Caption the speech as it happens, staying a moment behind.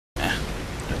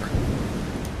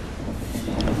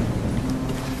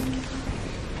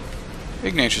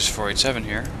Ignatius487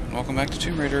 here, and welcome back to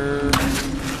Tomb Raider.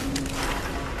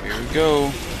 Here we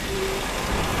go.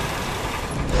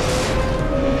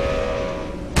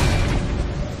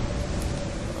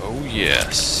 Oh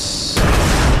yes.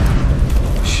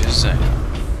 Shazam.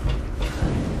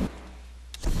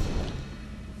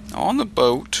 Now on the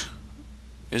boat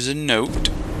is a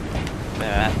note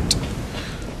that,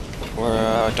 or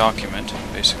a document,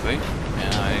 basically,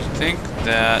 and I think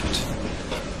that,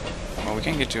 well, we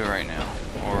can't get to it right now,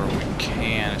 or we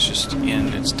can, it's just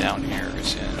it's down here,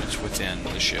 it's within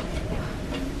the ship.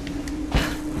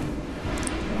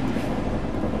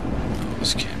 Oh,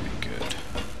 this can't be good.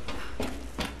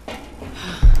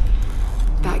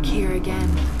 Back here again.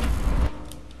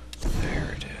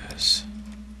 There it is.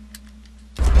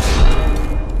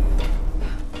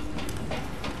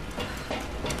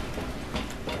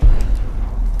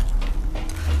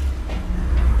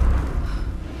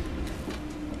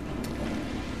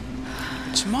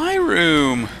 It's my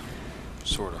room,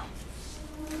 sorta.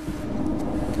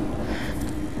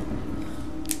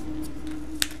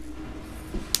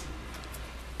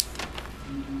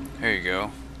 There you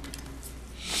go.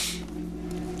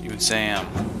 You and Sam.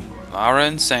 Lara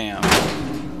and Sam.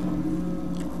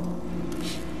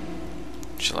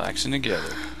 Chillaxing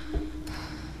together.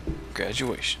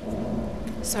 Graduation.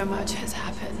 So much has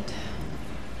happened.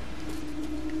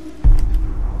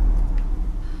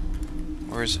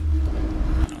 Where is it?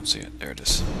 I don't see it. There it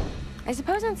is. I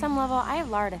suppose on some level I have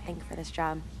Lara to thank for this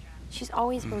job. She's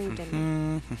always believed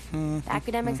in me. The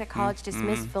academics at college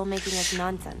dismissed filmmaking as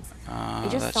nonsense. They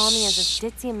just saw me as a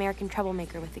ditzy American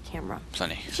troublemaker with the camera.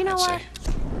 Plenty. But you know what?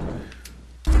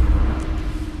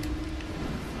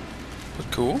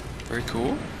 But cool. Very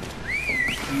cool.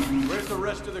 Where's the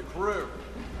rest of the crew?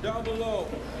 Down below.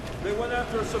 They went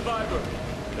after a survivor.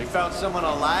 They found someone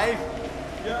alive?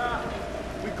 Yeah.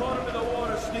 We caught him in the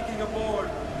water sneaking aboard.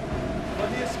 But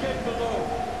he escaped below.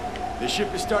 The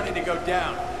ship is starting to go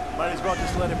down. Might as well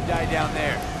just let him die down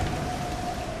there.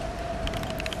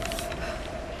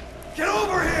 Get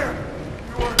over here!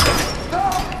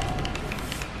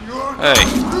 Hey.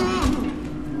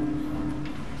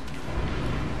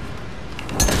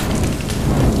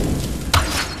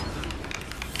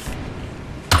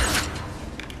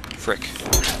 Frick.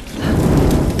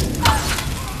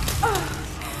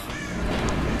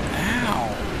 Ow.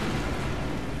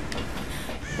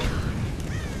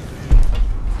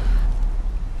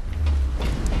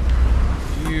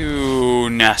 You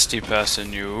nasty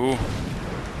person, you.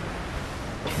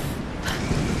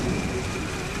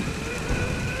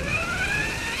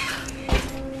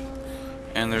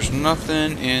 And there's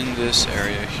nothing in this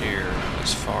area here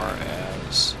as far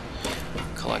as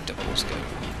collectibles go,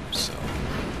 so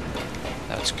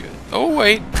that's good. Oh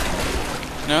wait,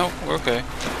 no, we're okay.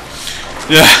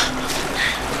 Yeah,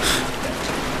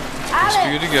 it's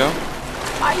good to go.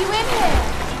 Are you in here?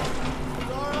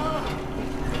 Lara!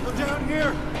 I'm down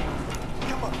here!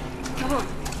 Come on! Come on!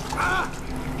 Ah!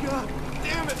 God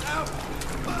damn it! Out!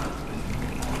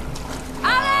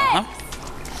 Alex! Huh?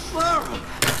 Lara!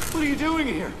 What are you doing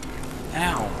here?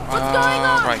 Ow. What's going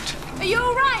on? Right. Are you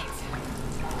alright?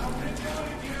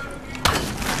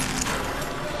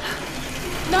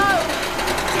 No!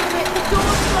 Damn it, the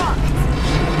door's blocked!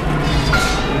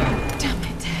 Damn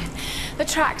it. The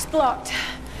track's blocked.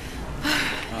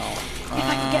 Oh. If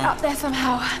I could get up there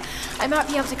somehow, I might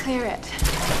be able to clear it.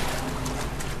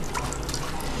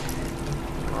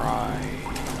 Right.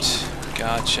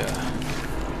 Gotcha.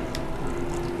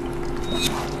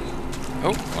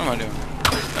 Oh, what am I doing?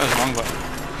 That was the wrong button.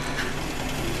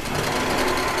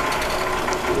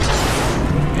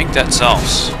 Ain't that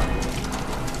sauce?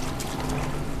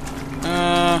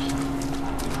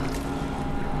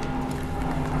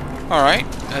 Alright,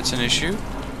 that's an issue.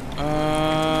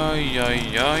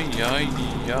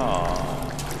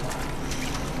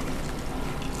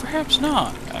 Perhaps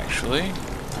not, actually.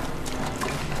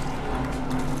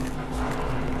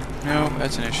 No,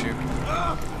 that's an issue.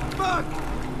 Fuck!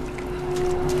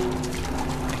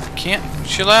 Can't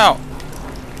chill out.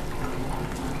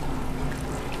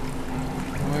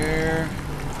 Where?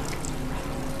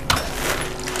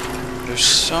 There's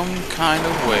some kind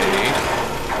of way.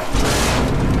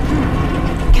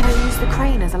 Can I use the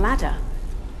crane as a ladder?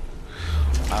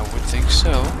 I would think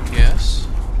so, yes.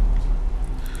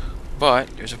 But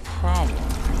there's a problem. I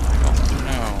don't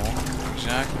know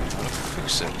exactly how to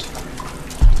fix it.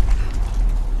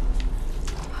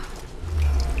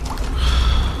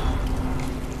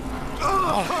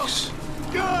 Alex.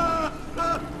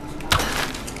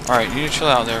 Alright, you need to chill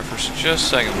out there for just a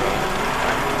second, bro.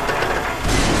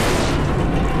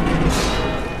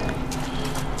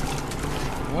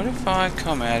 What if I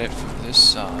come at it from this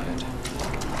side.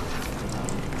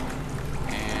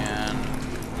 And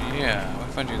yeah, what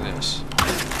if I do this?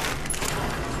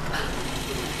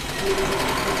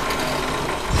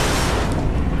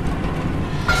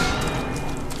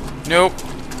 Nope.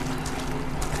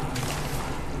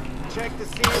 Check the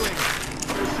ceiling.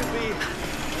 There should be an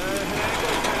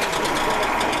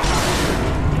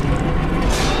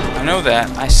I know that.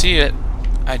 I see it.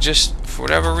 I just, for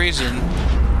whatever reason,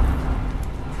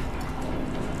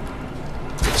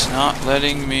 it's not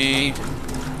letting me.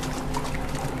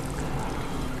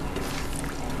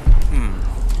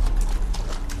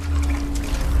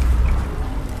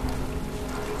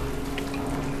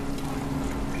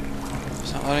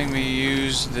 It's not letting me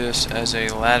use this as a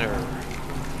ladder.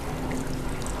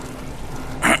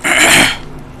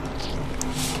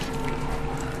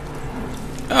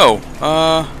 Oh,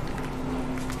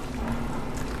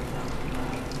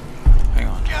 hang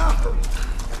on.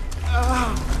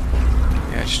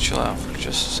 Yeah, just chill out for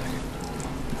just a second.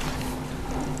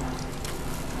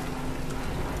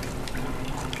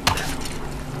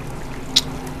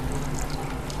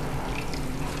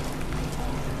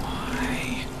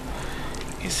 Why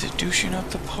is it douching up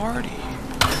the party?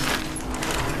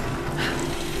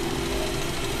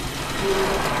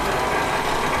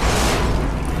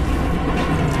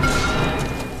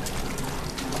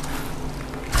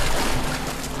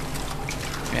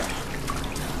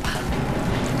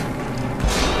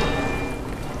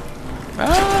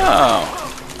 Oh.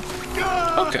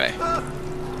 Okay. You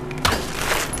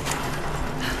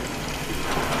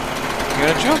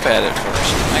gotta jump at it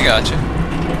first. I gotcha.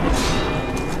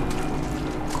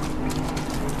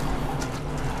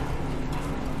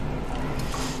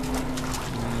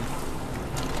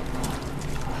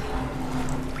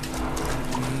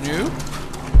 Nope.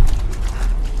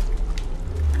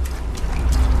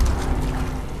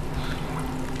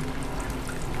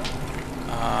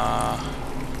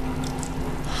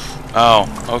 Oh,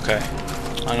 okay.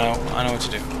 I know what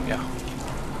to do. Yeah.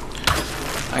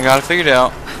 I got it figured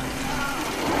out.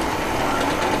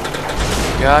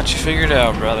 Got you figured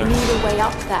out, brother. Need a way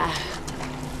up there.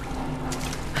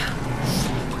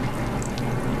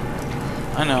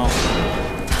 I know.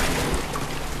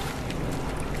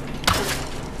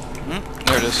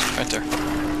 There it is, right there.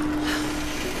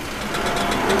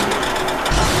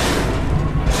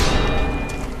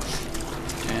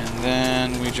 And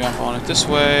then we jump on it this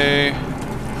way.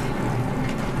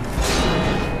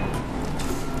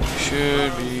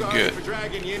 Should be Sorry good. for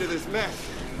dragging you into this mess.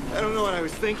 I don't know what I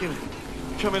was thinking.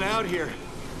 Coming out here.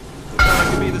 I thought I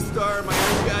could be the star of my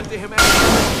own goddamn act.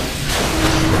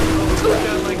 Look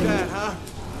out like that, huh?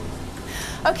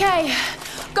 Okay,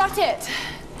 got it.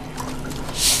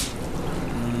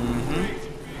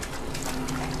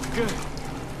 Good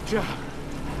job.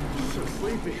 So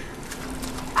sleepy.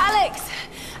 Alex!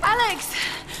 Alex!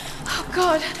 Oh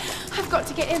God, I've got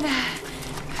to get in there.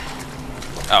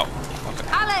 Oh, okay.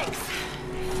 Alex!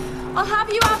 I'll have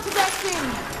you out of there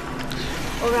soon.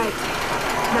 All right.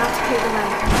 Now to clear the way.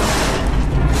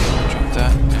 Jump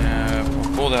that.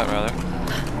 Or pull that rather.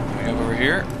 We go over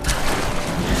here.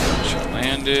 Should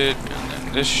land it, and then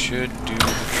this should do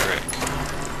the trick.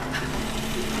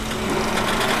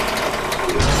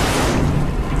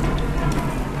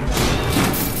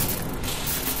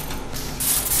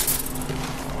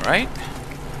 Alright.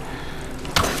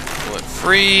 Pull it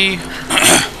free.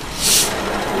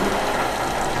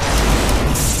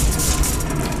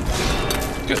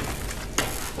 Good.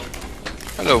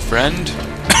 Hello, friend.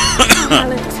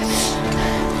 Alex,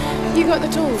 you got the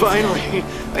tools. Finally,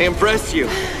 I impressed you.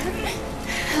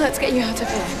 Let's get you out of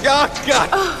here. Oh, God!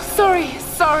 Oh, sorry.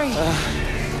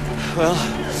 Well,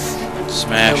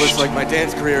 Smashed. it looks like my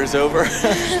dance career is over.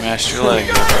 Smashed your leg.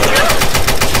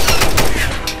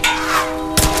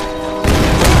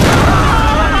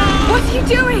 What are you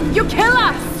doing? You'll kill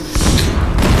us!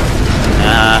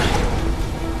 Nah.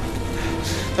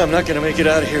 I'm not gonna make it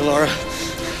out of here, Laura.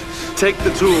 Take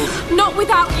the tools. Not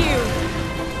without you!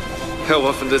 How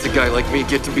often does a guy like me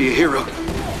get to be a hero?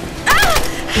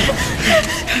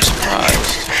 I'm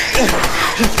surprised.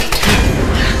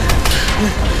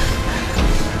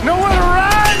 Nowhere to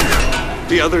run!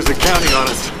 The others are counting on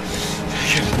us.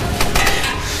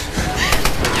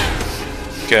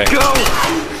 Okay. Go!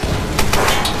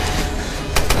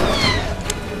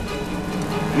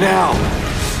 Now!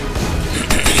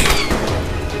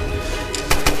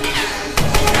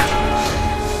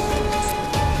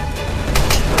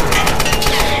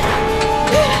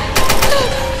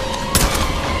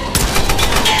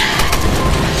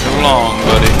 So long,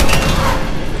 buddy.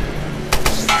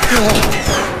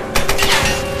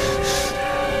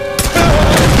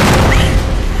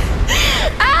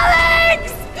 Alex!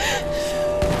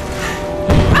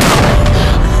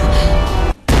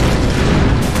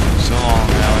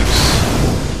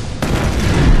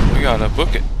 gotta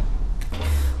book it.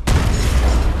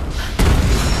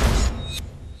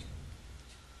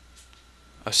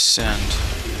 Ascend.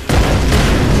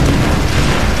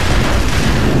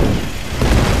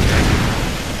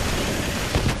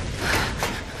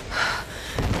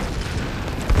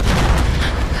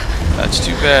 That's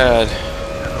too bad.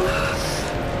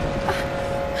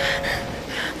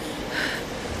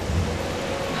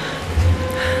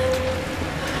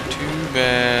 Too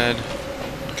bad.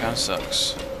 Kinda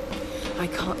sucks. I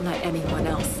can't let anyone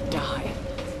else die.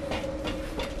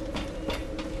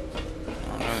 I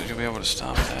don't know that you'll be able to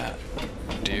stop that,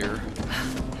 dear.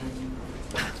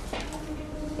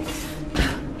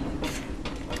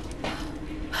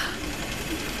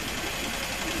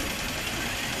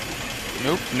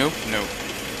 Nope, nope, nope.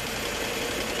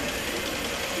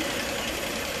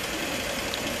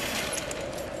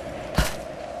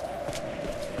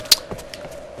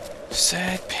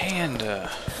 Sad panda.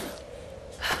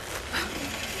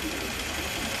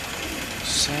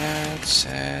 Sad,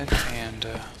 sad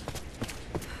panda.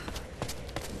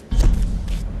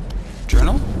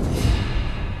 Journal?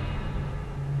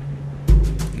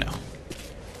 No.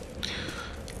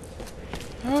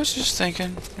 I was just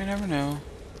thinking, you never know.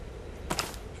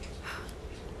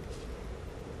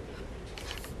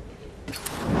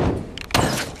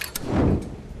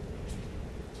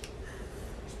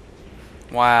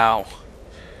 Wow.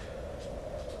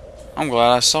 I'm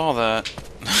glad I saw that.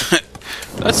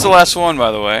 That's the last one,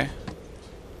 by the way.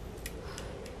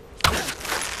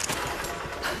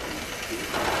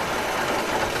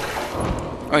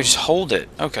 Oh, you just hold it.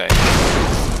 Okay.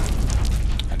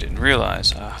 I didn't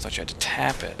realize. I thought you had to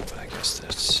tap it, but I guess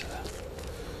that's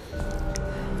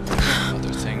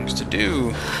other things to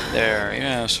do there,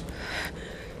 yes.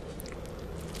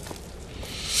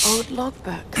 Old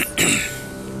logbooks.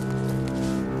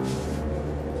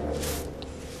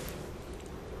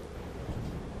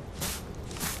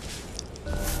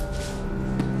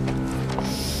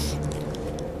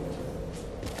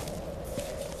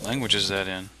 Language is that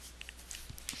in?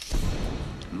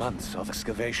 Months of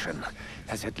excavation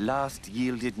has at last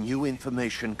yielded new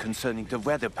information concerning the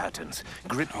weather patterns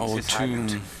gripping this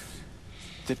island.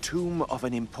 The tomb of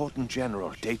an important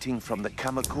general dating from the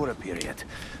Kamakura period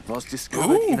was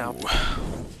discovered in our...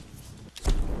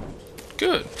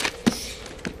 Good.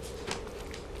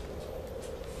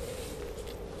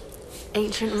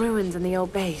 Ancient ruins in the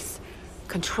old base.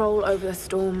 Control over the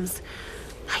storms.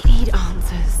 I need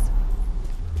answers.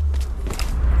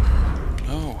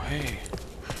 Oh, hey.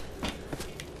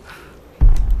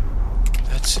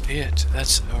 That's it.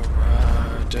 That's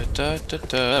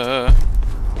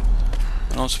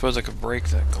I don't suppose I could break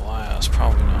that glass.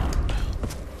 Probably not.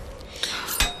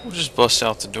 We'll just bust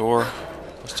out the door.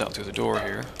 Bust out through the door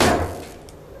here.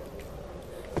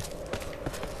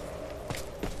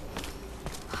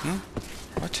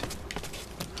 What?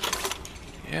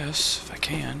 Yes, if I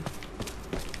can.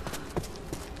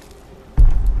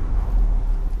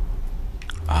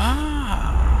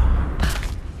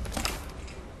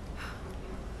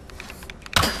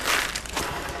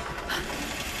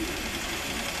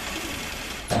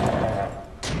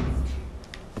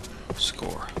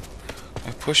 Score. Can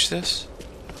I push this?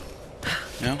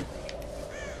 No?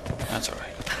 That's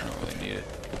alright. I don't really need it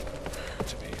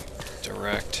to be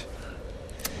direct.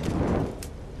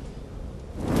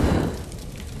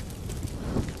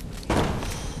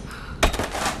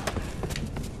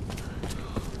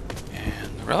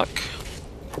 And the relic.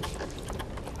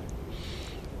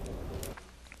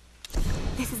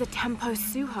 This is a Tempo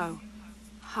Suho.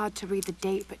 Hard to read the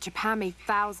date, but Japan made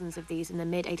thousands of these in the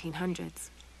mid-1800s.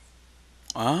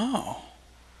 Oh.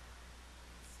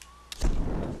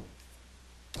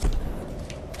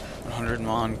 100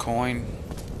 mon coin.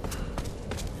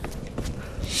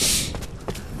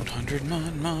 100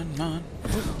 mon.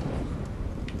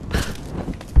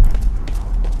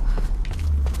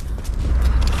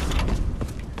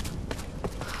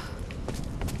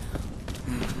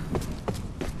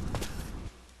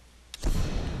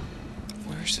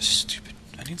 Where's this stupid...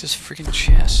 I need this freaking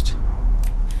chest.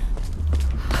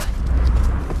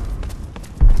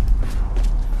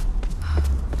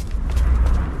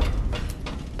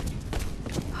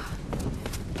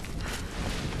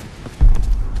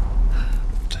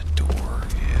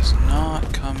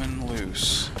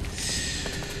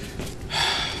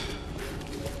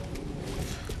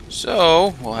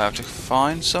 So, we'll have to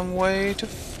find some way to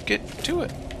get to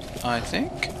it, I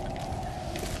think.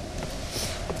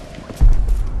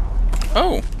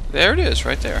 Oh, there it is,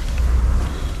 right there.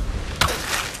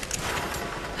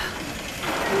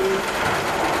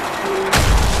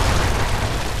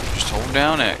 Just hold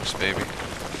down X, baby.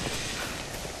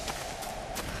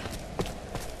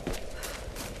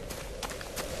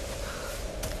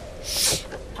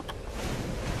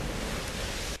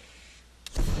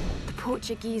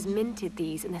 Portuguese minted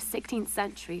these in the 16th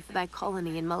century for their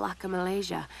colony in Malacca,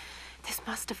 Malaysia. This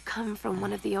must have come from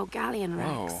one of the old galleon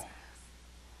wrecks. Whoa.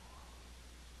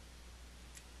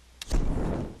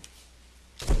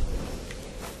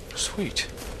 Sweet.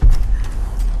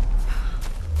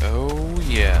 Oh,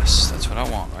 yes. That's what I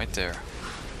want right there.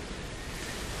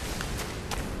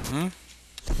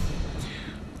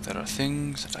 There are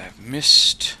things that I have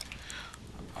missed.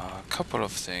 A couple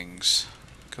of things.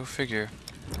 Go figure.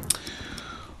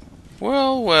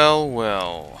 Well, well,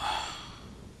 well.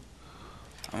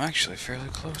 I'm actually fairly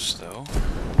close, though.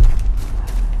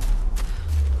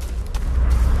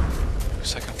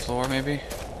 Second floor, maybe?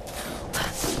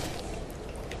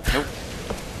 Nope.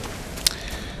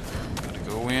 Gotta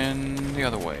go in the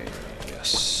other way.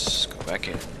 Yes. Go back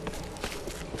in.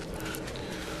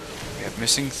 We have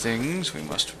missing things we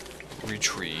must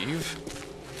retrieve.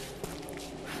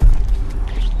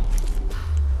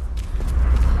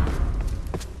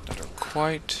 That are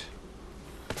quite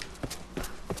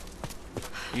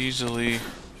easily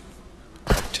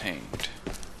obtained.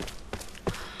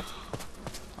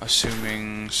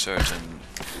 Assuming certain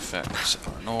effects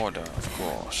are in order, of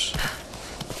course.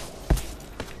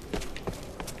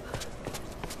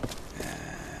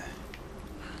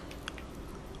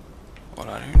 Well,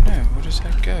 I don't know. Where does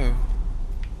that go?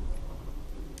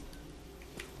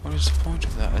 What is the point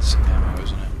of that? It's ammo,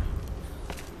 isn't it?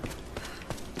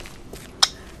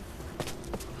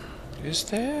 Is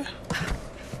there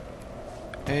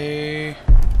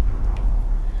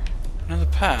another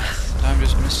path that I'm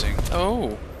just missing?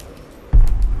 Oh!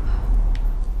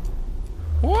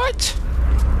 What?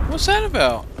 What's that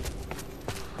about?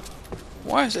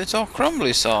 Why is it's all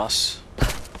crumbly sauce?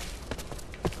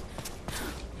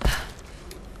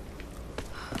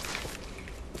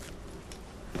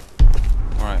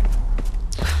 Alright.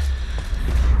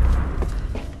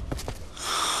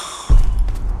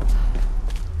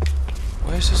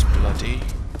 Where's this bloody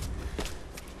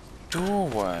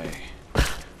doorway?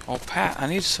 Oh, Pat, I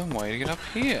need some way to get up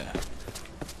here.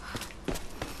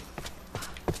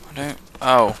 I don't...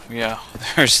 Oh, yeah.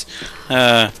 There's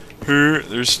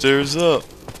stairs up.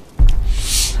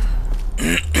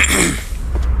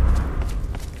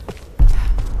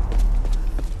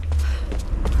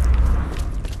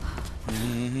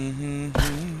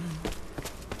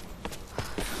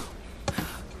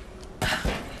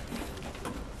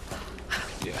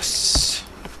 Yes.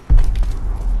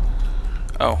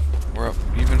 Oh, we're up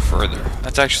even further.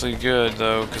 That's actually good,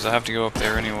 though, because I have to go up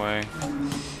there anyway.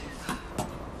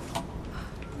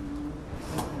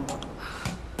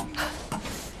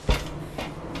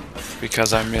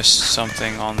 Because I missed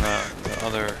something on the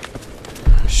other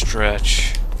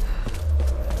stretch.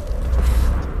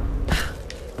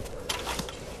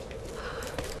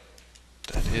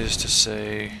 That is to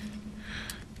say,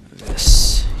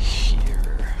 this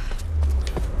here.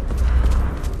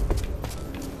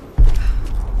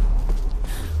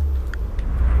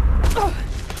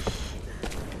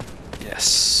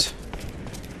 Yes.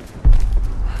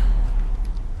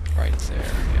 Right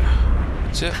there, yeah.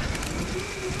 That's it.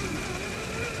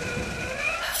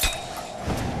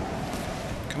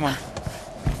 Come on.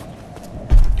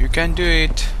 You can do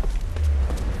it.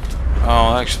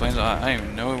 Oh, that explains. I don't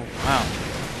even know how.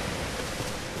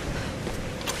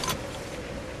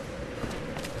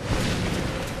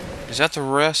 Is that the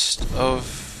rest of...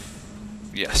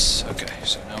 Yes, okay,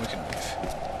 so now we can move.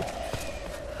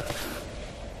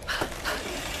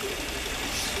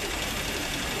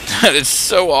 It's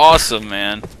so awesome,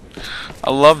 man.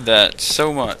 I love that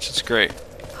so much. It's great.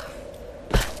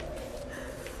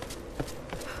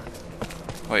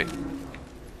 Wait.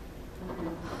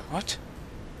 What?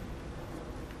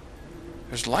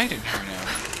 There's light in here now.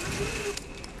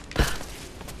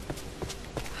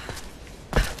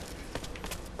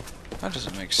 That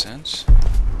doesn't make sense.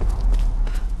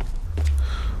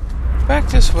 Back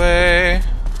this way.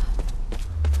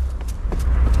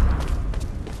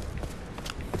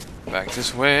 Back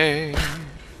this way.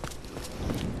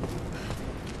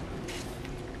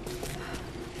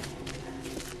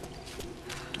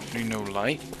 Don't need no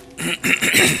light.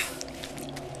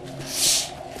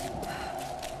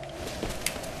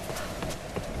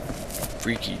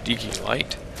 Freaky deaky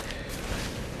light.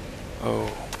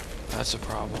 Oh, that's a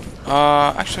problem.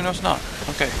 Actually, no, it's not.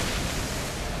 Okay.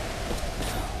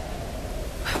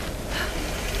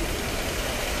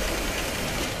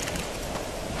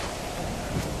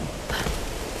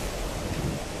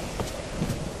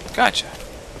 Gotcha.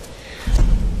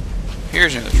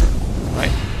 Here's another truck,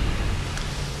 right?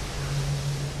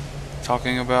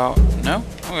 Talking about... No?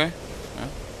 Okay. No.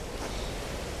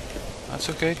 That's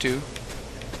okay, too.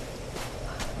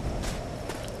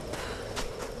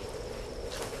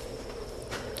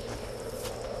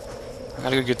 I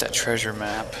gotta go get that treasure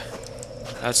map.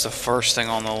 That's the first thing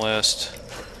on the list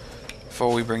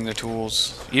before we bring the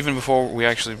tools. Even before we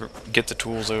actually get the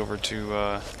tools over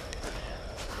to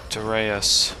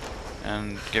Reyes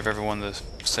and give everyone the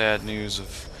sad news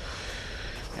of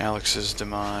Alex's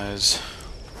demise.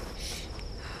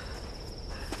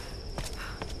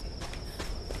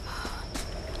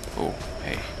 Oh,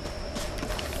 hey.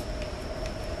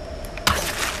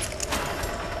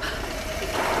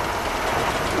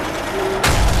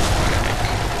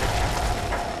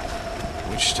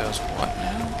 Which does what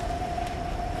now?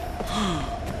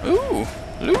 Ooh,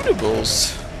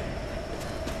 lootables.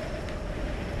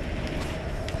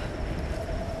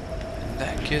 And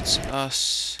that gets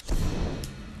us...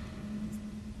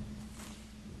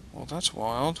 Well, that's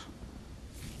wild.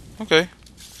 Okay.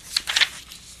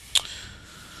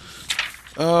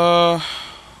 I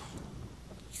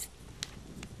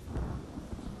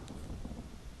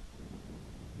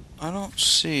don't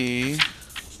see...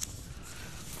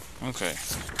 Okay.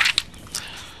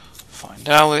 Find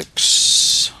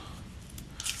Alex.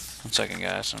 1 second,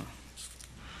 guys. I'm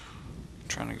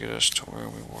trying to get us to where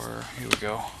we were. Here we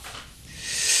go.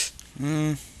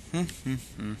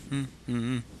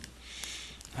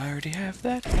 I already have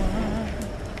that one. I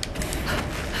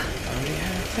already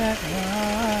have that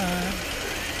one.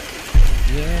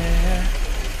 Yeah.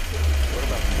 What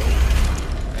about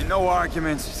the Ain't no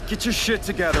arguments. Just get your shit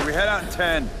together. We head out in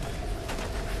 10.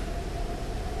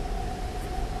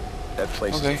 That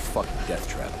place is a fucking death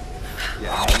trap.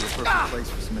 Yeah, maybe the perfect place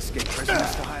for some escaped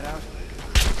prisoners to hide out.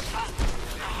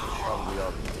 Probably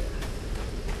all be dead.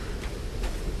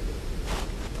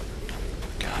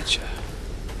 Gotcha.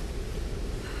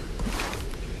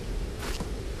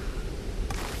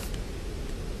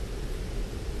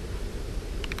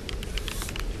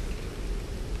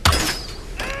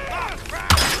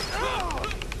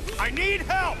 I need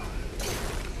help!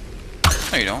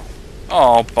 No, you don't.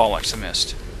 Oh, bollocks, I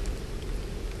missed.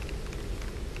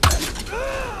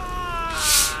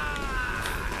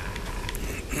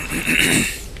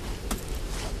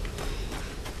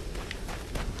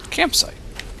 Campsite.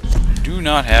 Do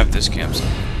not have this campsite.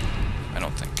 I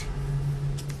don't think.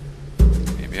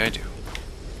 Maybe I do.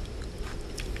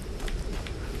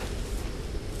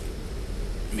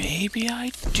 Maybe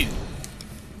I do.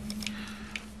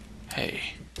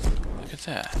 Hey, look at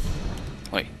that.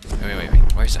 Wait.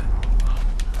 Where's that?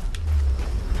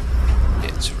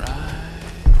 It's right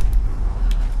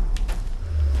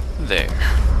there.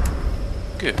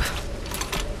 Good.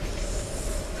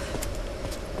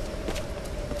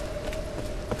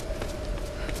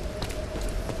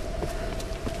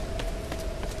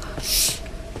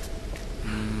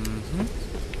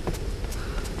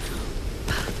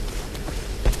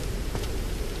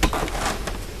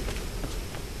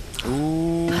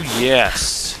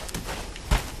 Yes.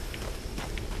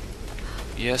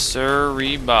 Yes, sir,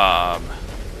 Bob.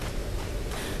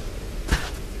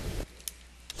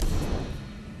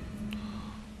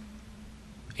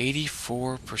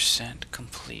 %84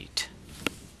 complete.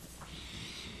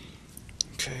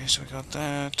 Okay, so we got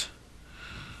that.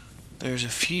 There's a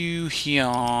few here.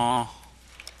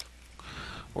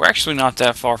 We're actually not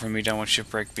that far from being done with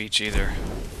Shipwreck Beach either,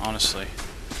 honestly.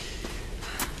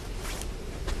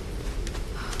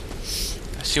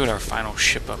 Let's see what our final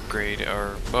ship upgrade,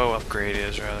 or bow upgrade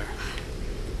is, rather.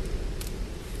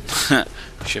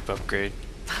 Ship upgrade.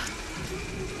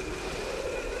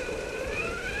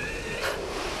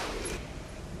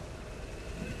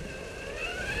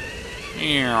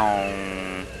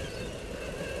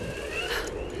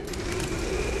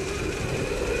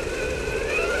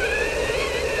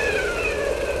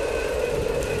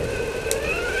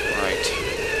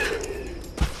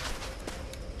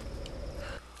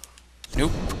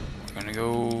 Nope. We're gonna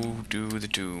go do the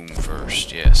tomb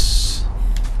first, yes.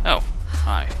 Oh,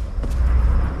 hi.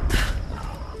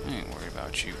 I ain't worried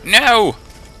about you. No!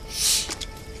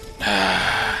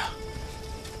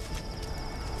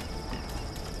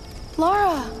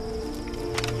 Laura!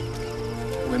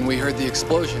 When we heard the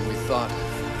explosion, we thought...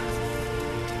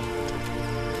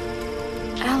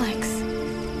 Alex.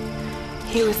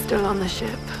 He was still on the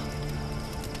ship.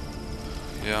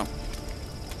 Yeah.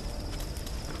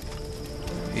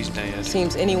 He's dead.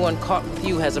 Seems anyone caught with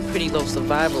you has a pretty low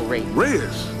survival rate.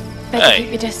 Reyes! Better keep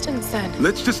your distance then.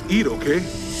 Let's just eat, okay?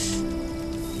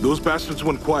 Those bastards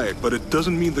went quiet, but it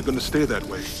doesn't mean they're gonna stay that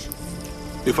way.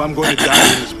 If I'm going to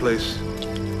die in this place,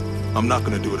 I'm not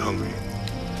gonna do it hungry.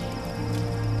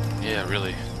 Yeah,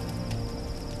 really.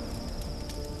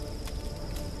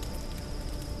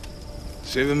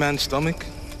 Save a man's stomach,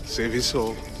 save his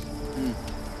soul.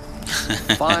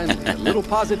 Finally, a little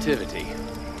positivity.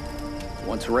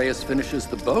 Once Reyes finishes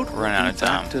the boat, Run out we'll of be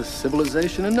back time. to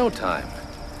civilization in no time.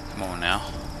 Come on now.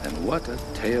 And what a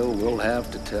tale we'll have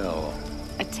to tell.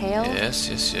 A tale? Yes,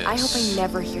 yes, yes. I hope I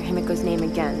never hear Himiko's name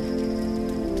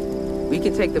again. We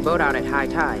can take the boat out at high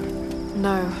tide.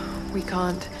 No, we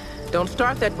can't. Don't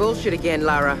start that bullshit again,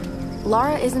 Lara.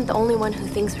 Lara isn't the only one who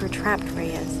thinks we're trapped,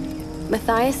 Reyes.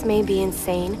 Matthias may be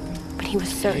insane, but he was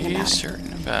certain about it. He's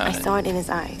certain about I it. saw it in his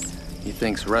eyes. He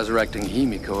thinks resurrecting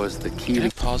Himiko is the key Can I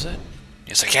to... pause it?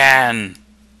 Yes, I can!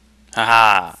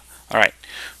 Haha! Alright,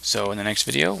 so in the next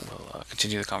video, we'll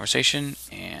continue the conversation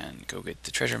and go get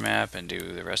the treasure map and do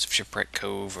the rest of Shipwreck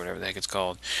Cove, or whatever the heck it's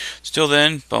called. Still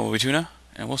then, Bumblebee Tuna,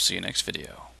 and we'll see you next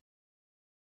video.